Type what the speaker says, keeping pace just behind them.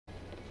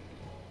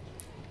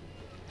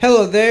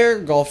Hello there,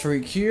 Golf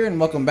Freak here, and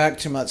welcome back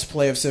to Let's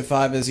Play of Civ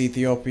 5 as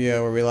Ethiopia,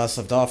 where we last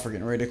left off. We're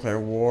getting ready to declare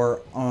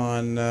war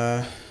on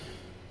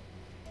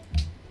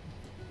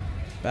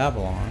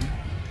Babylon.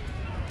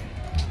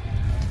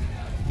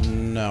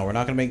 No, we're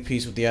not going to make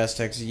peace with the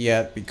Aztecs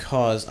yet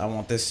because I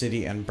want this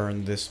city and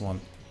burn this one.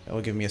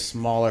 It'll give me a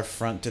smaller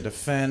front to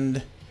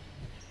defend,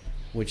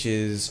 which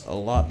is a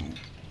lot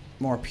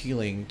more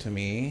appealing to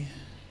me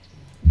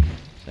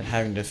than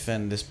having to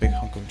defend this big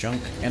hunk of junk,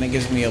 and it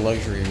gives me a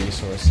luxury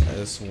resource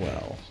as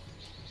well,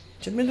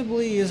 which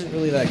admittedly isn't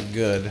really that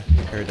good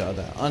compared to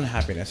the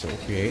unhappiness it will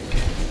create.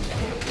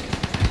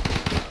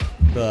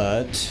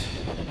 But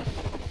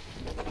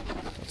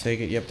I'll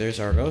take it. Yep, there's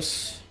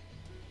Argos,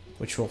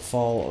 which will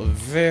fall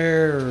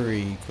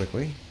very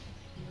quickly.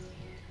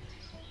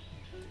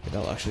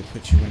 That'll actually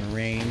put you in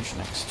range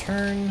next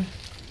turn.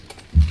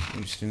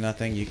 You just do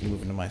nothing. You can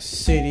move into my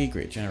city.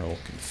 Great General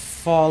can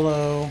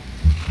follow.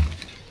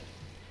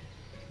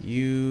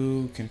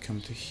 You can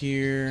come to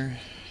here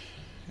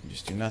and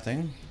just do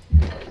nothing.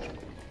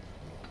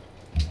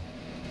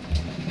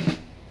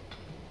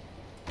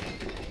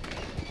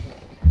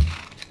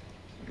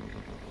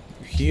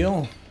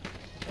 Heal.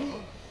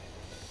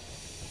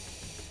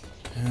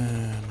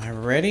 Am I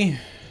ready?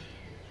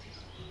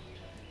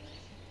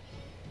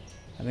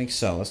 I think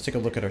so. Let's take a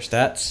look at our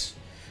stats.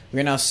 We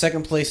are now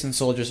second place in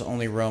soldiers,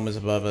 only Rome is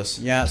above us.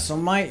 Yeah, so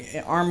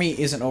my army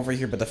isn't over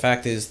here, but the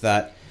fact is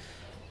that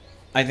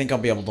I think I'll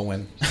be able to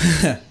win.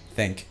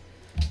 Think.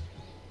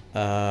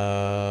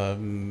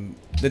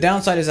 The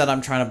downside is that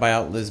I'm trying to buy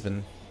out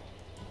Lisbon.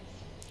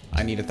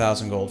 I need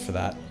 1,000 gold for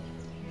that.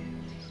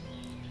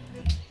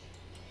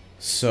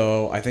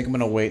 So I think I'm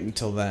gonna wait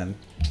until then.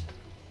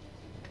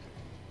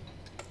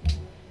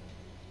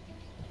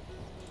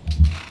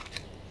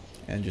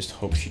 And just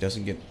hope she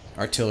doesn't get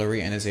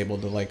artillery and is able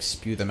to like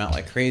spew them out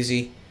like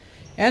crazy.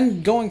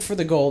 And going for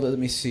the gold, let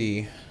me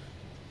see.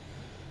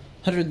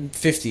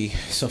 150,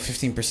 so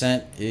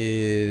 15%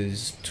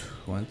 is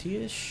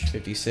 20-ish,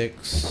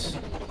 56,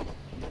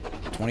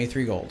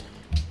 23 gold.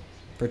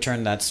 Per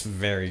turn, that's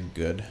very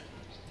good.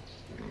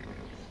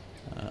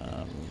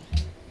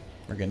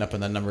 We're getting up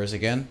in the numbers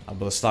again. I'll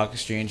build a stock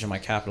exchange in my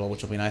capital,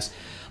 which will be nice.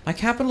 My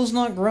capital's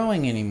not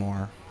growing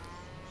anymore,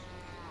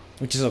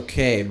 which is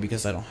okay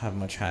because I don't have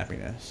much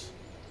happiness.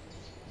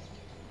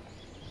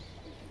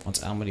 Once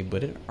Almaty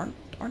put it, aren't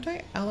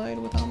I allied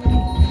with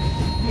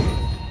Almaty?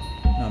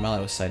 No, I'm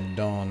allied with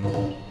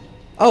Sidon.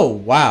 Oh,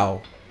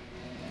 wow.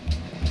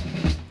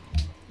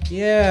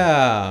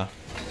 Yeah.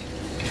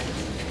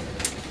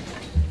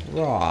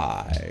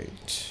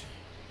 Right.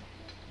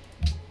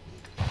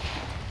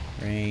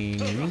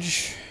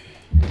 Range.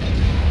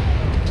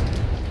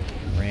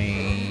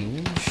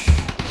 Range.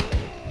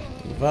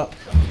 Move up.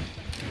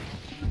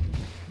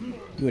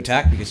 You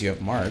attack because you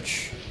have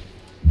March.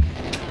 You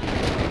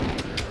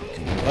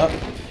can move up.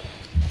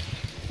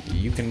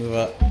 You can move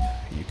up.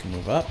 You can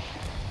move up.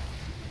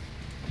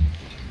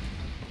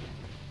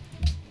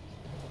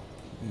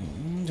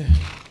 And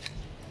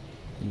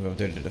move up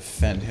there to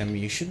defend him.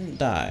 You shouldn't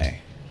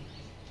die.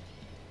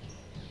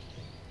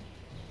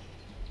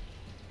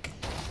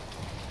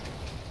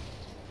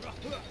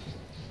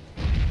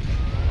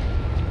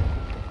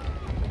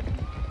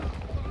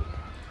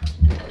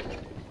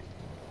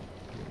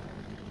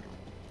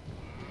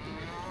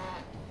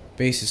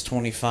 Base is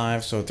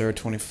 25, so third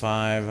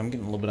 25. I'm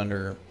getting a little bit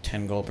under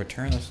 10 gold per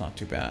turn. That's not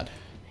too bad.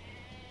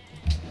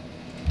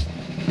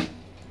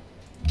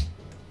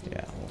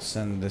 Yeah, we'll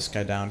send this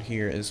guy down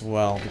here as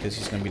well because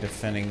he's going to be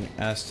defending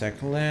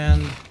Aztec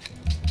land.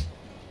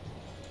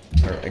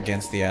 Or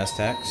against the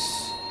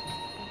Aztecs.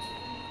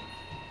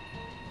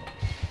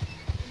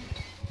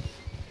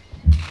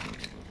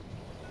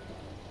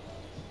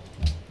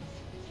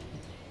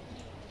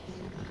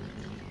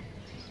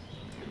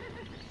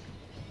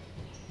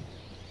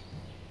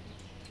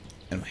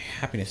 And my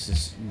happiness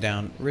is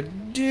down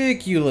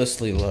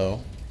ridiculously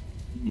low.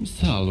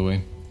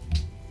 Salve.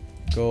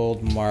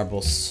 Gold,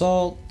 marble,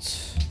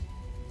 salt,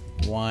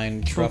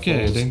 wine,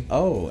 truffles. Okay.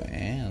 Oh,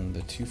 and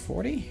the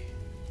 240?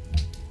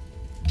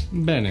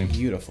 Bene.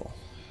 Beautiful.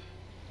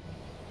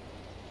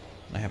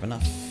 I have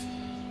enough.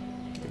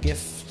 Give a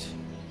gift.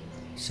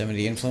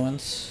 70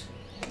 influence.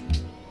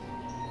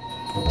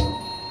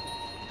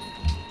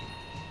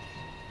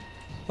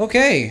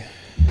 Okay.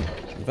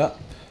 Move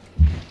up.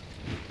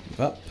 Move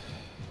up.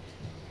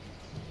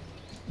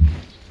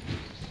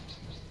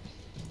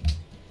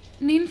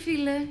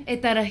 Ninfile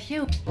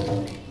etaracheu.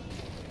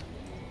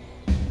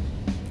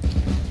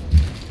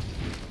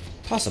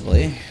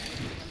 Possibly.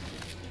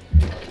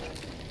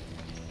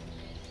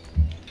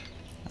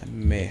 I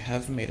may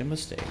have made a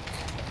mistake.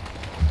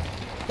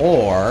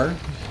 Or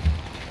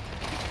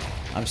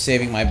I'm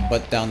saving my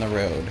butt down the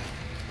road.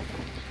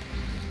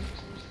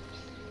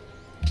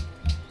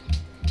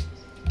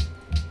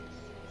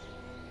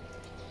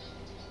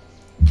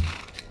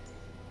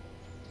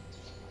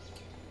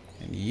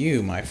 And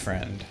you, my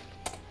friend,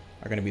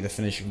 are going to be the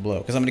finishing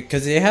blow.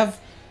 Because they have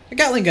a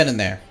Gatling gun in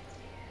there.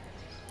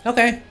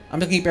 Okay, I'm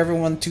going to keep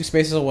everyone 2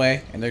 spaces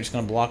away, and they're just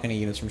going to block any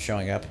units from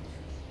showing up.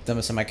 them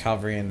as my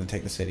cavalry and then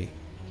take the city.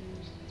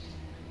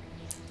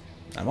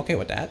 I'm okay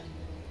with that.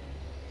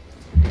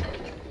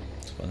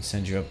 Let's go and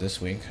send you up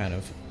this way and kind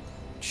of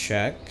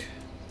check.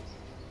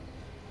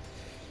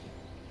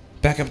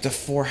 Back up to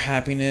 4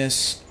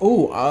 happiness.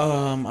 Oh,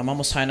 I'm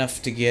almost high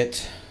enough to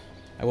get,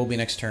 I will be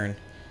next turn,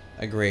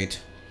 a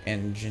great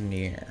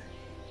engineer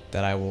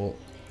that I will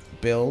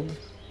build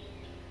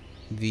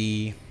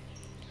this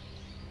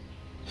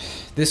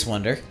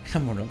wonder.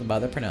 I'm not gonna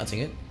bother pronouncing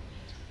it.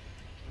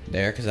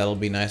 There, because that'll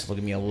be nice. It'll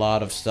give me a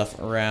lot of stuff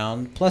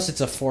around. Plus,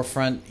 it's a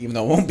forefront, even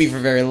though it won't be for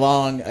very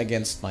long,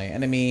 against my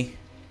enemy.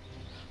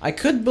 I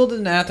could build it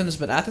in Athens,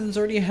 but Athens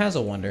already has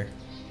a wonder.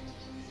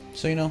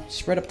 So, you know,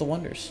 spread up the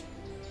wonders.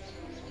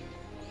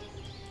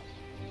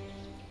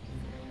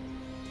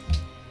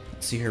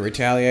 Let's see here,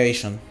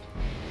 retaliation.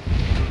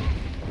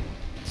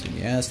 Let's see,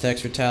 the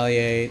Aztecs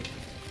retaliate.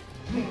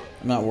 I'm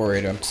not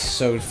worried. I'm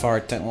so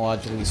far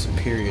technologically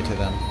superior to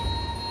them.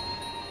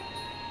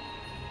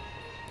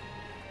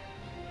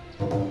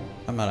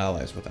 I'm not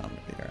allies with them,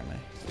 am I?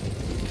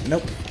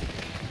 Nope.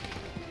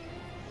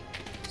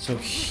 So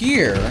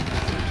here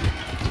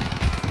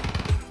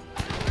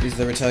is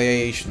the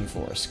retaliation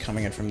force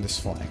coming in from this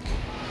flank.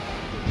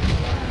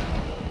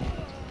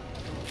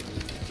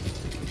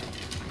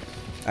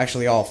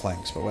 Actually, all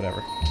flanks, but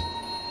whatever.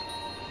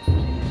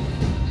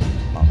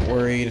 Not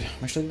worried.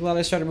 I'm actually glad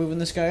I started moving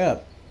this guy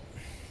up.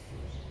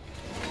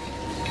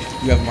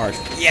 You have March.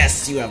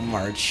 Yes, you have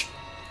March.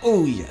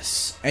 Oh,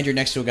 yes. And you're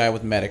next to a guy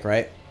with medic,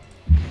 right?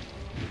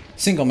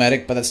 Single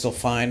medic, but that's still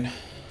fine.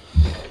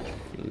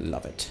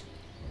 Love it.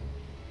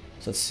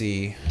 So let's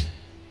see.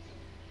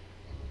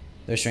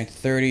 Their strength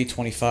 30,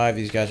 25.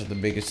 These guys are the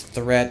biggest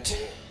threat.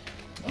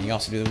 And you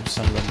also do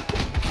some of the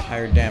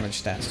higher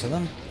damage stats to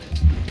them.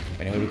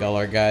 Anyway, we got all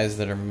our guys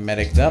that are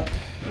mediced up.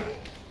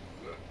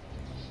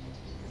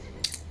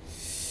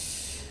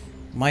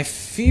 My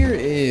fear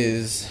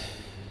is...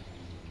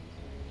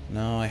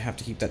 No, I have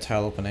to keep that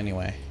tile open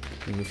anyway.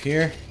 We move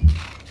here.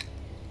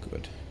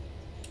 Good.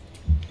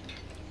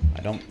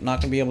 Not going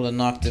to be able to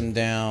knock them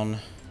down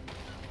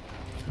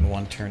in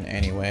 1 turn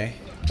anyway.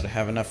 But I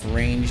have enough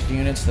ranged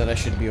units that I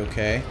should be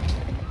okay.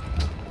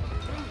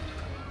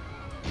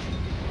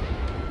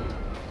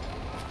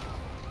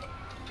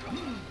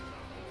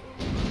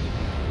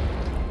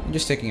 I'm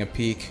just taking a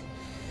peek.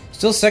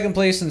 Still second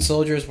place in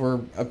soldiers. We're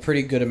a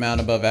pretty good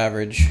amount above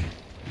average.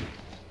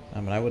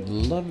 But I would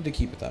love to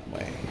keep it that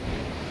way.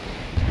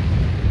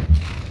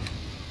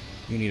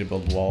 You need to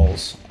build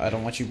walls. I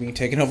don't want you being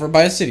taken over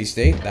by a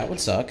city-state. That would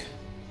suck.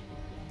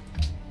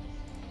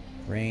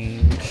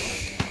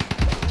 Range.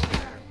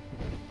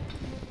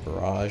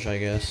 Barrage, I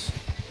guess.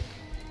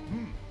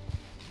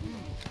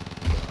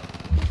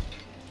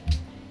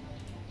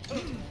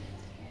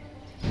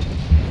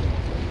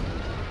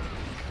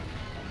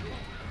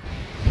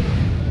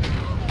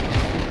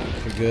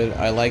 Pretty good.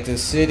 I like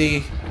this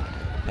city.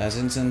 As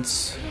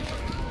instance.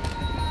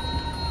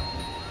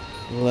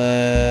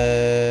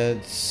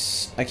 Let's...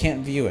 I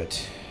can't view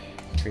it.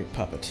 Create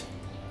puppet.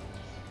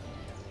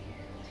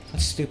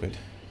 That's stupid.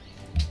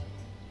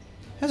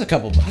 Has a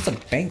couple... Has a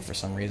bank for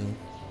some reason.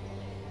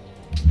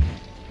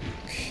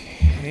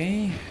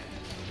 Okay.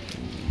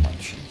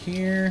 March in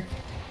here.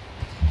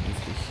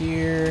 Move to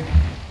here.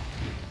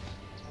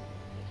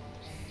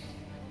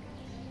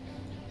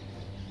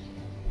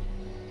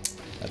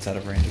 That's out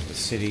of range of the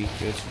city.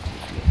 Good.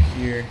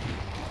 Here.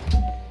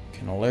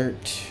 Can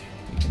alert.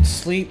 You can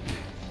sleep.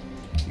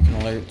 You can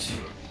alert.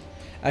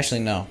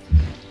 Actually, no.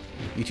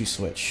 You two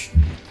switch.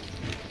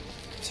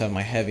 Let's have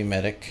my heavy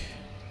medic.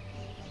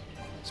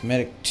 It's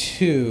medic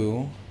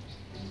 2.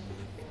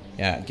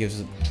 Yeah, it gives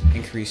an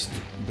increased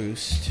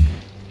boost.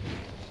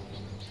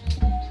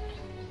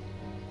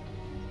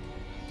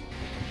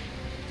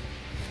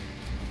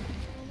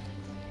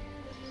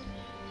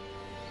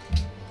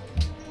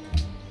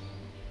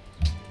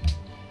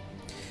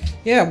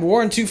 Yeah,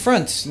 war on 2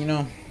 fronts. You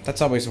know,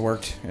 that's always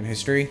worked in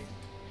history.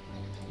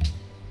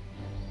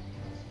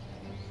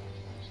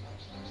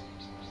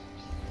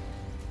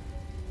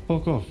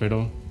 Poco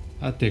offero,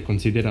 a te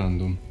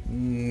considerando.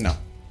 No.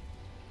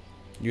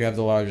 You have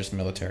the largest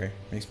military.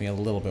 Makes me a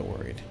little bit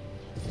worried.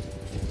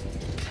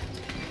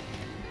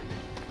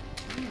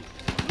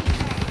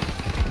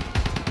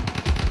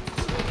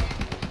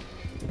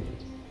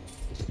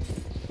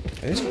 Are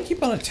they just gonna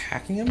keep on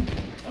attacking him?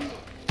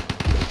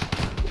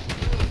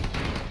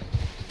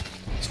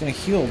 He's gonna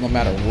heal no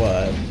matter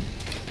what.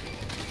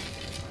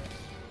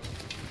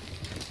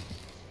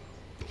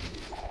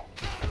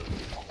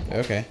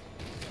 Okay.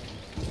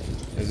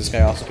 Is this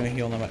guy also going to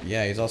heal no matter...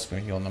 Yeah, he's also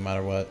going to heal no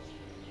matter what.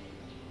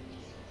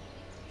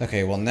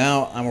 Okay, well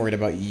now I'm worried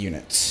about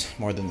units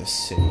more than the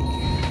city.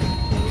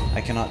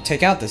 I cannot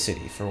take out the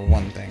city, for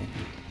one thing.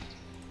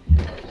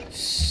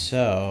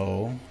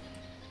 So...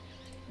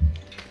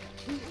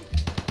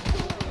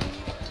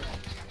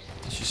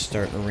 let's just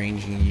start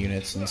arranging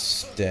units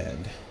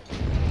instead.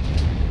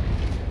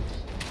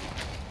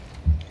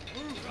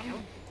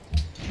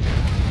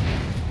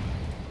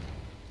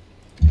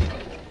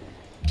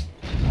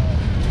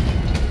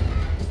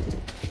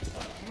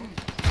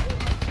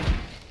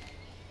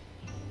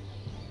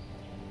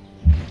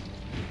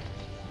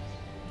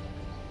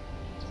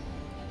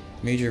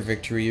 Major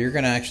victory. You're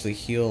gonna actually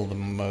heal the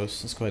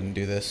most. Let's go ahead and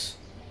do this.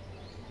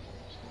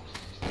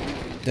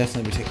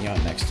 Definitely be taking you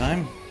out next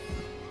time.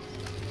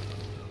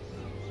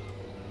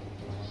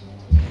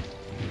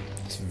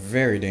 It's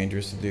very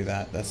dangerous to do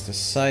that. That's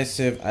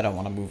decisive. I don't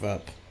want to move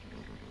up.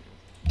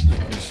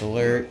 Just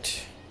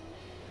alert.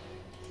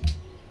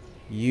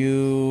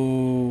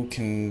 You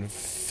can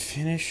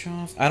finish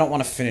off. I don't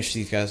want to finish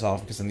these guys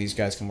off because then these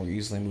guys can more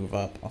easily move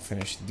up. I'll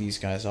finish these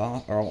guys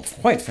off, or I won't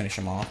quite finish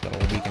them off, but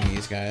I'll weaken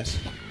these guys.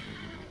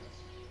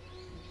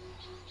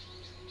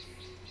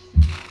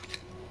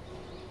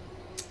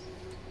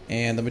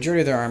 And the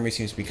majority of their army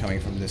seems to be coming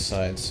from this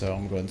side, so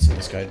I'm going to send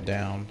this guy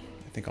down.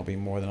 I think I'll be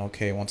more than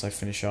okay once I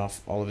finish off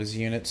all of his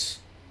units.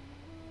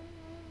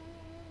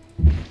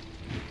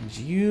 And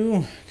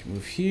you can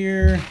move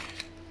here.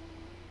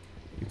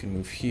 You can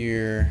move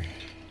here.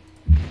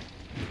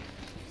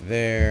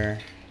 There.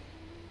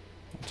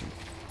 1, 2,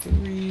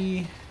 3.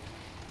 1,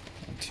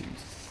 2,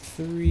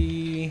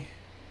 3.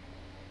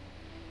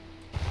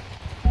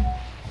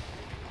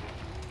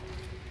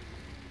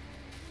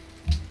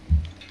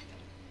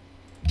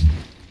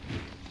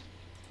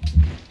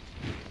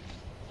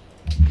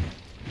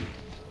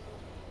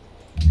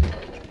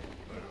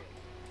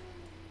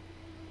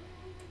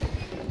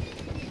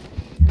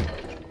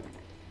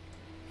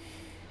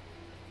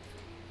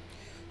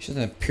 She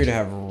doesn't appear to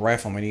have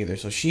riflemen either,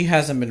 so she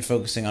hasn't been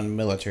focusing on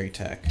military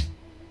tech.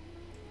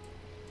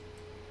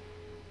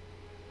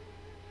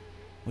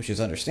 Which is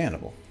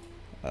understandable.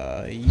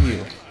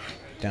 You,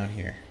 down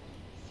here.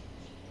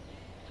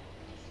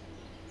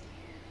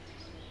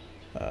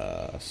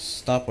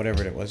 Stop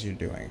whatever it was you're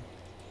doing.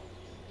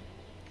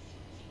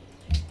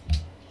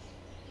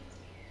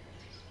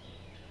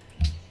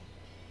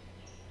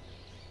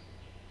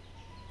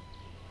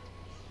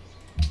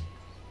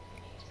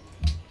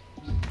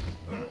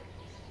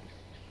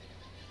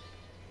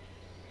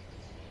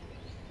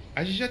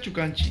 Sweet.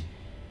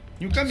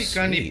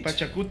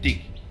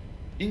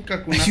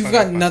 You've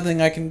got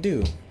nothing I can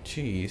do.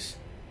 Jeez.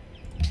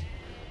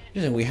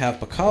 Usually we have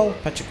Pakal,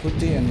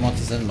 Pachacuti, and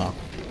Montezuma.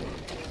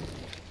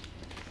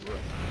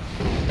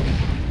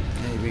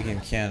 Maybe we can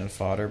cannon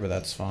fodder, but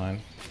that's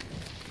fine.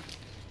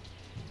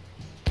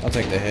 I'll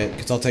take the hit,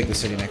 because I'll take the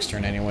city next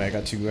turn anyway. I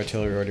got 2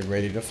 artillery already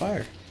ready to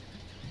fire.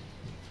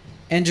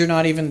 And you're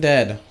not even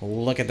dead.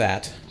 Look at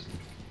that.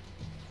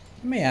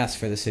 I may ask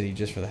for the city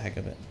just for the heck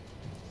of it.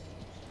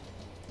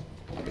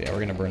 But yeah, we're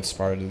gonna burn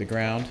Sparta to the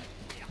ground.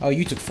 Oh,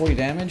 you took 40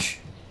 damage?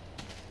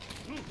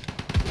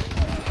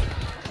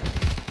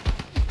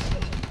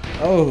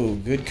 Oh,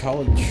 good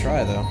college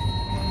try, though.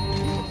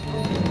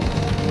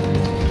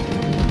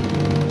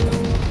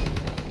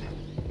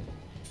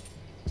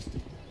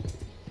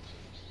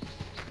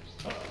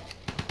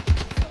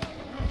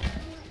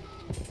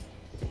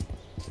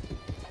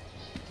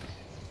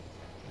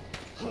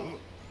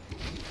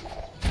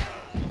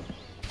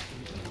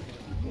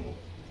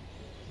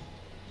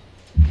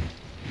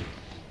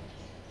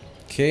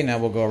 Okay, now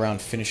we'll go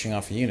around finishing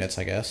off units,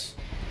 I guess.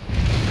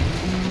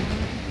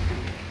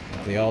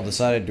 They all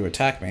decided to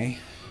attack me.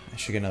 I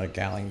should get another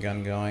Gatling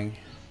gun going.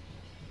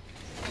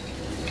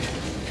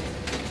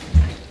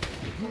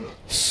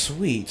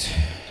 Sweet.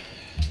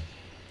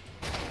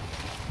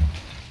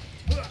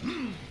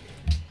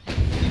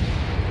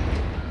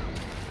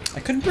 I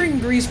couldn't bring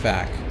Greece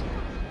back.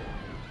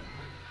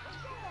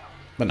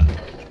 But no,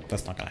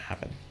 that's not gonna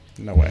happen.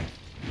 No way.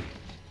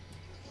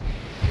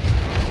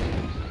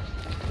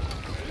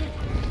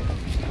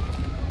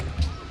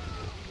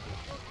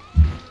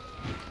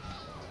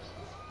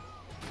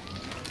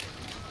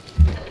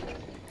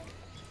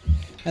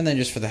 And then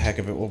just for the heck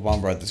of it, we'll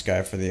bombard this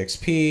guy for the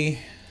XP.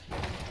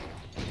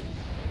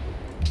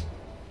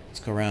 Let's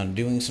go around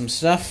doing some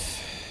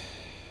stuff.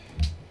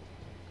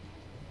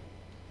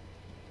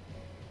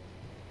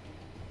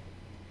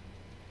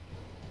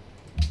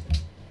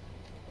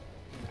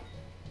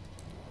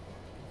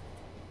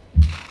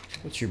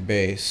 What's your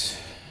base?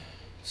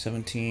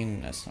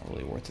 17? That's not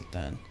really worth it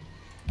then.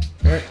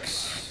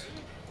 Barracks.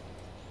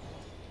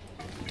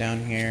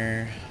 Down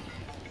here.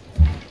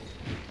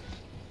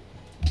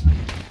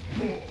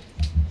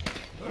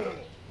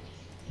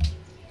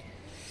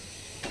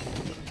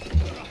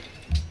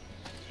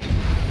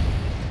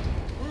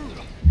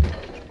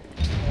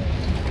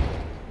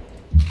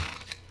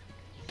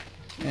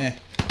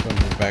 Go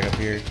move back up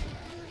here.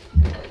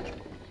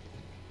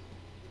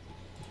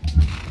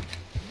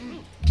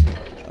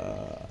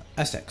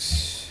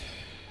 Aztecs.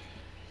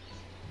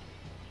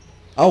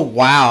 Oh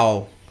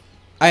wow!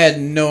 I had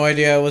no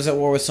idea I was at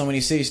war with so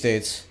many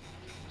city-states.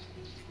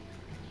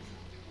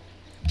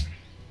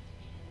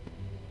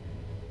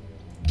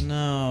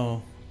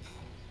 No.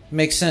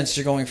 Makes sense,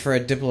 you're going for a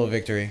Diplo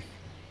victory.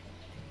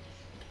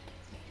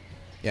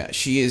 Yeah,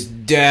 she is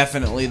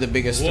definitely the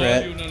biggest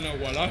threat.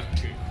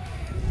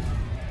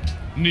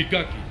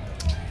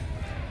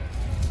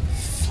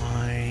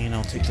 Fine,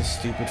 I'll take the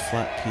stupid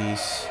flat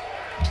piece.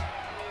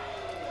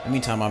 In the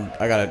meantime,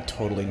 I gotta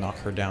totally knock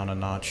her down a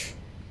notch.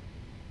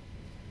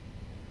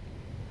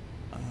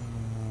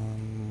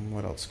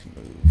 What else can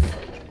move?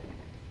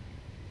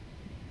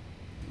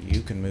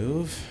 You can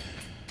move.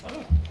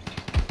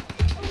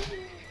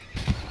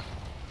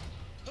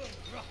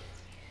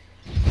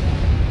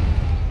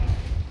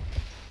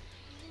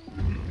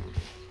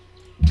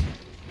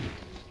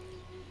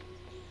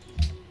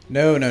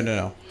 No, no, no,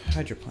 no.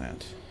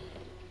 Hydroplant.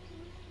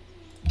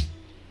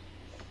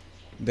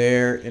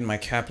 There in my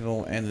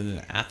capital and in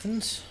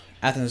Athens?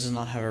 Athens does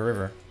not have a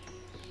river.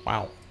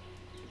 Wow.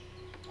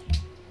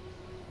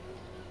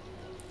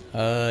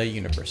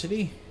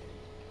 University?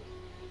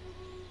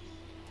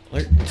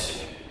 Alert.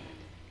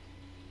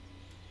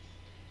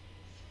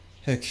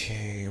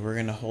 Okay, we're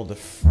gonna hold the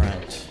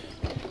front.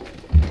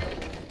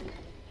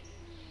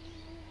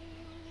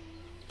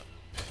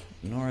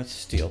 North,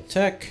 Steel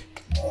Tech,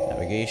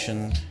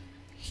 Navigation.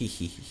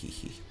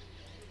 Hee.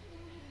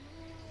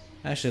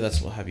 Actually,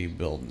 that's what we'll have you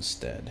build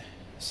instead.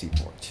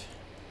 Seaport.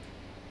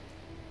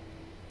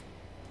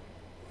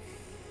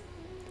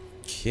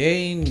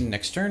 Okay,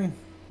 next turn.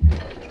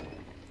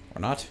 Or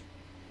not.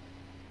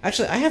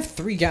 Actually, I have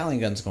 3 Gatling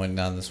guns going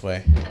down this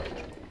way.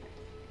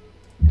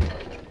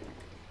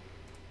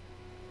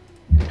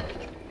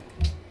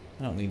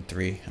 I don't need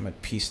 3. I'm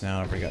at peace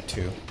now. I've already got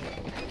 2.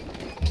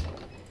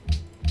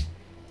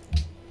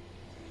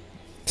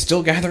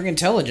 Still gathering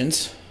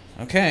intelligence.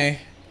 Okay.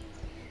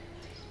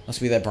 Must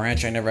be that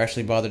branch I never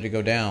actually bothered to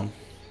go down.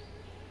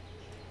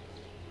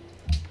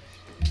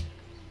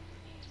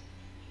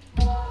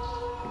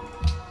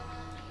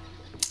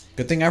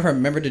 Good thing I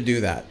remembered to do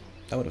that.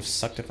 That would have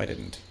sucked if I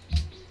didn't.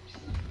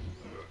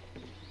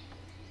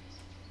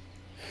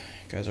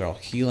 You guys are all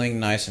healing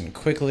nice and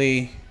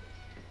quickly.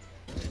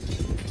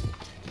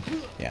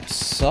 Yeah,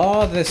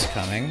 saw this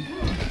coming.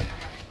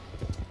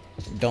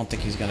 Don't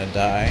think he's gonna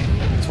die.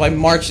 That's why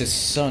March is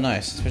so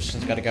nice, especially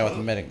since he's got a guy with a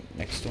medic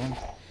next to him.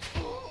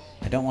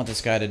 I don't want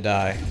this guy to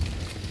die.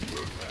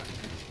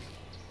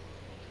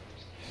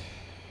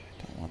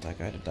 Don't want that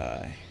guy to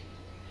die.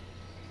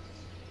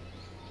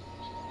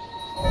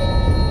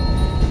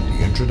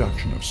 The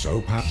introduction of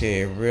soap.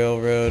 Okay,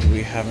 railroad.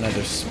 We have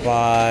another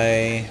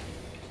spy.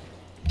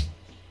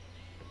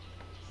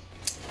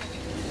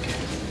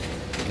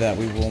 That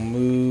we will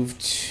move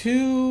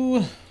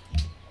to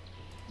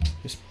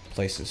just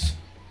places.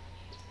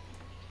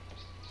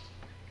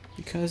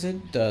 Because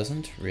it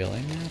doesn't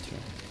really matter.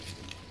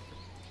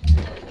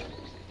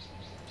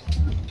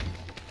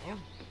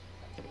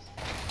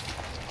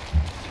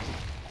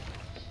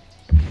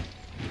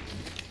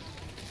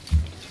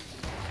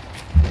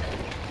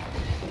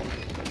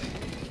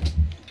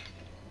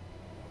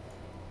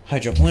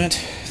 Hydro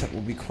plant. That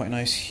will be quite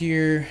nice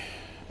here.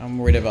 I'm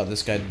worried about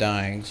this guy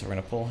dying, so we're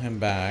gonna pull him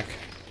back.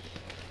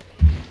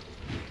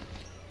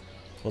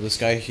 Pull this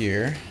guy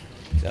here.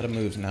 He's out of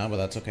moves now, but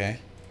that's okay.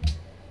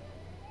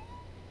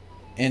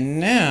 And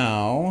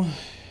now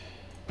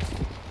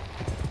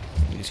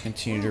we just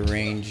continue to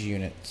range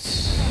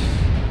units.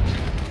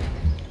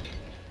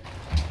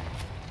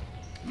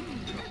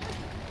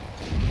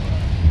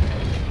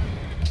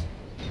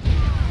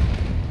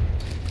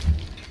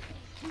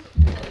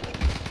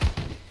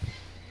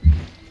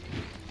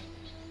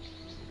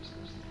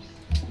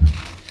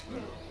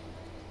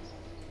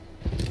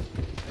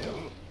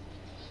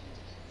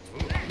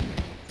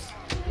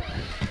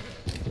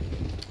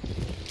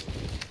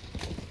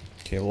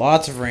 Okay,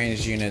 lots of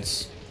ranged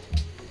units.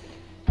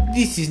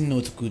 This is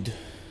not good.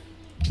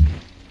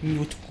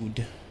 Not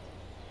good.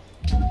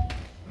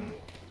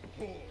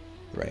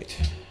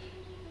 Right.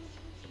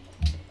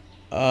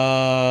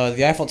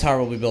 The Eiffel Tower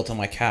will be built on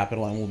my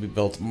capital and will be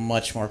built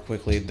much more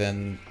quickly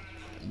than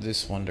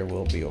this wonder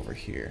will be over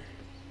here.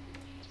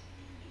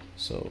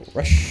 So,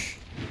 rush.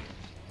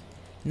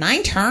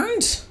 9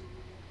 turns?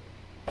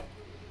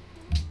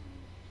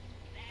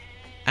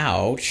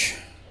 Ouch.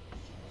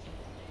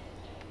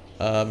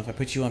 If I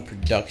put you on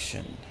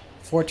production,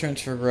 4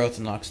 turns for growth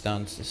and knocks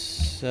down to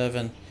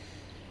 7.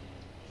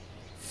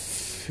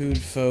 Food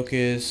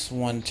focus,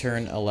 1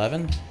 turn,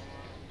 11.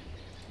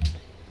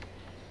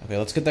 Okay,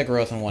 let's get that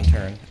growth in 1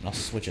 turn, and I'll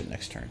switch it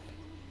next turn.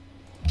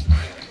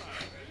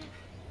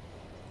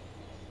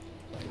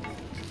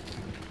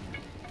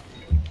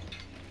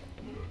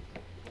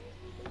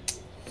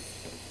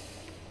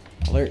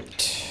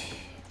 Alert.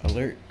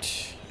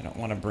 Alert. I don't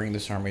want to bring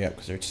this army up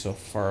because they're so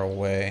far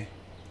away.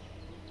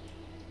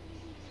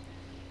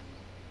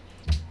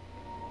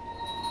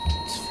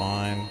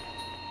 Fine.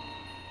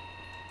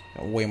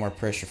 Got way more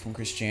pressure from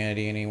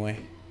Christianity anyway.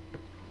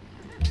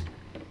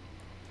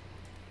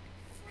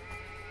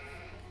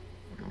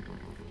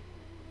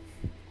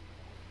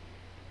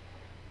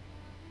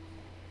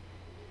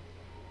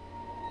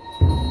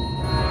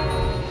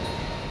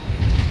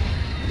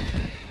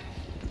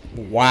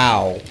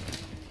 Wow.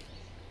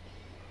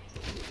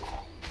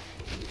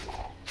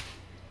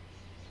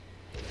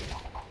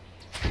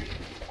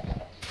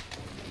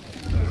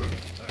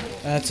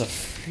 That's a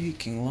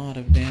freaking lot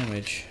of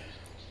damage.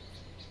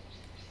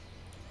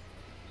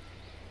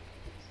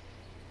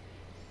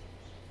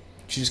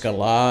 She just got a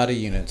lot of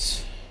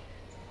units.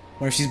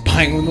 What if she's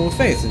buying Window of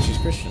Faith and she's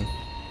Christian?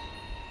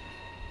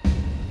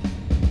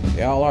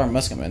 They all are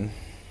musketmen.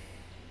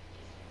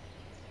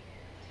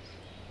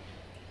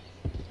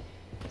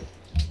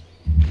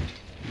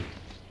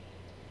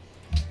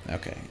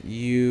 Okay,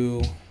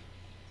 you...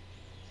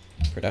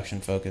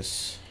 Production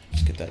focus.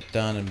 Just get that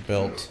done and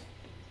built.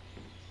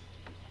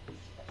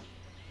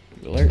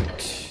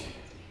 Alert.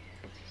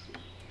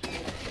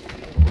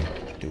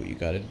 Do what you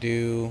gotta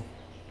do.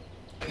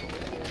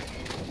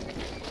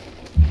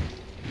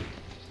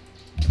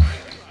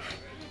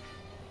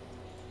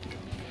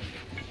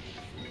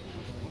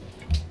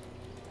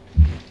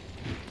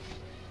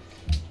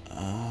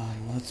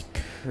 Let's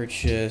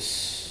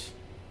purchase...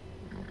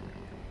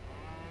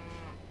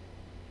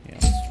 Yeah,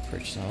 let's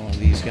purchase all of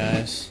these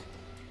guys.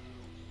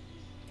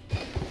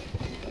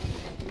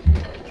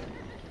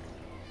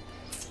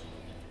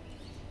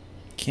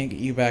 Can't get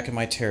you back in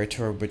my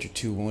territory, but you're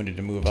too wounded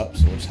to move up,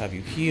 so we'll just have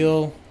you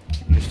heal.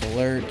 You just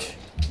alert.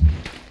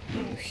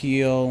 You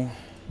heal.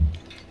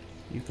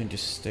 You can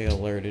just stay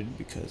alerted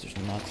because there's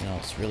nothing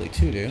else really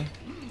to do.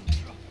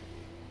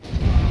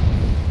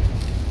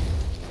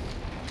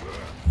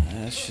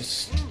 Let's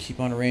just keep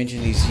on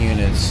arranging these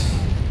units.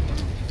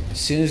 As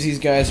soon as these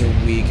guys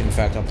are weak, in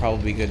fact, I'll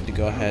probably be good to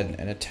go ahead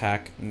and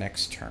attack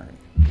next turn.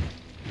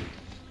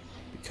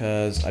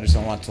 Because I just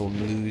don't want to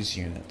lose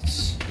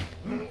units.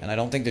 And I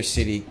don't think their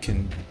city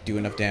can do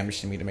enough damage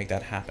to me to make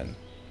that happen.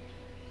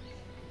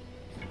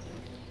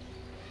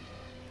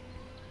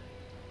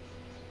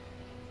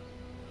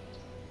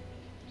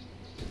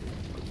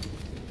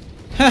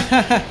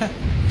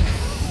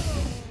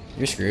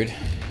 You're screwed.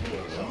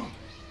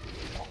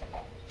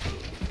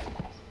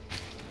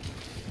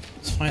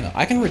 It's fine though.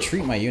 I can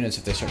retreat my units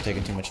if they start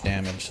taking too much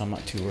damage, so I'm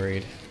not too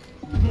worried.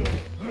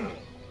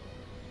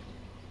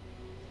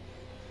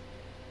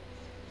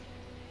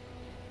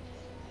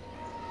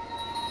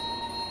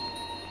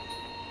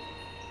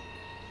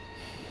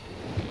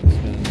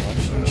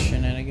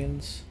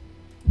 Shenanigans.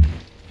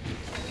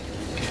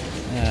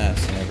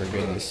 That's never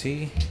good to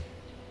see.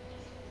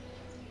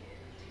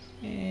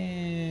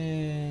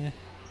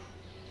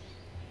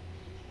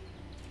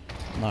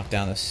 Knock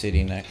down the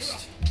city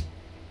next.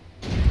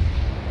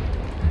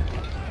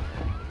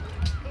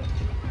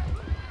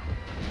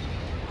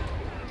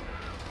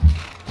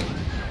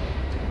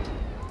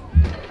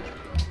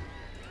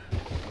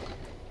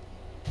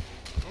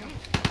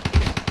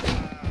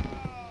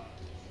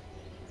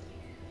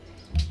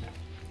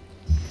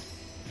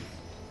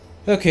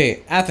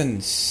 Okay,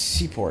 Athens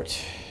Seaport.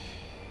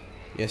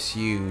 Yes,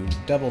 you.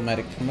 Double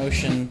medic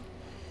promotion.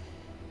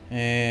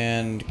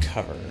 And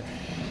cover.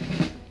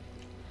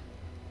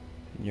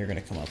 You're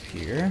gonna come up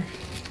here.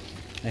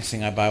 Next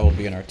thing I buy will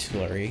be an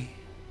artillery.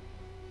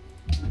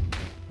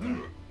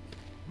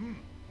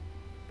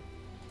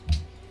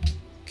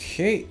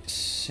 Okay,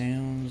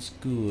 sounds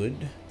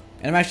good.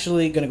 And I'm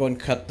actually gonna go and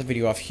cut the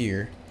video off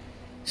here.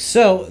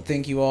 So,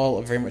 thank you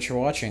all very much for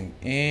watching,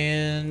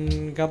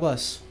 and God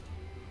bless.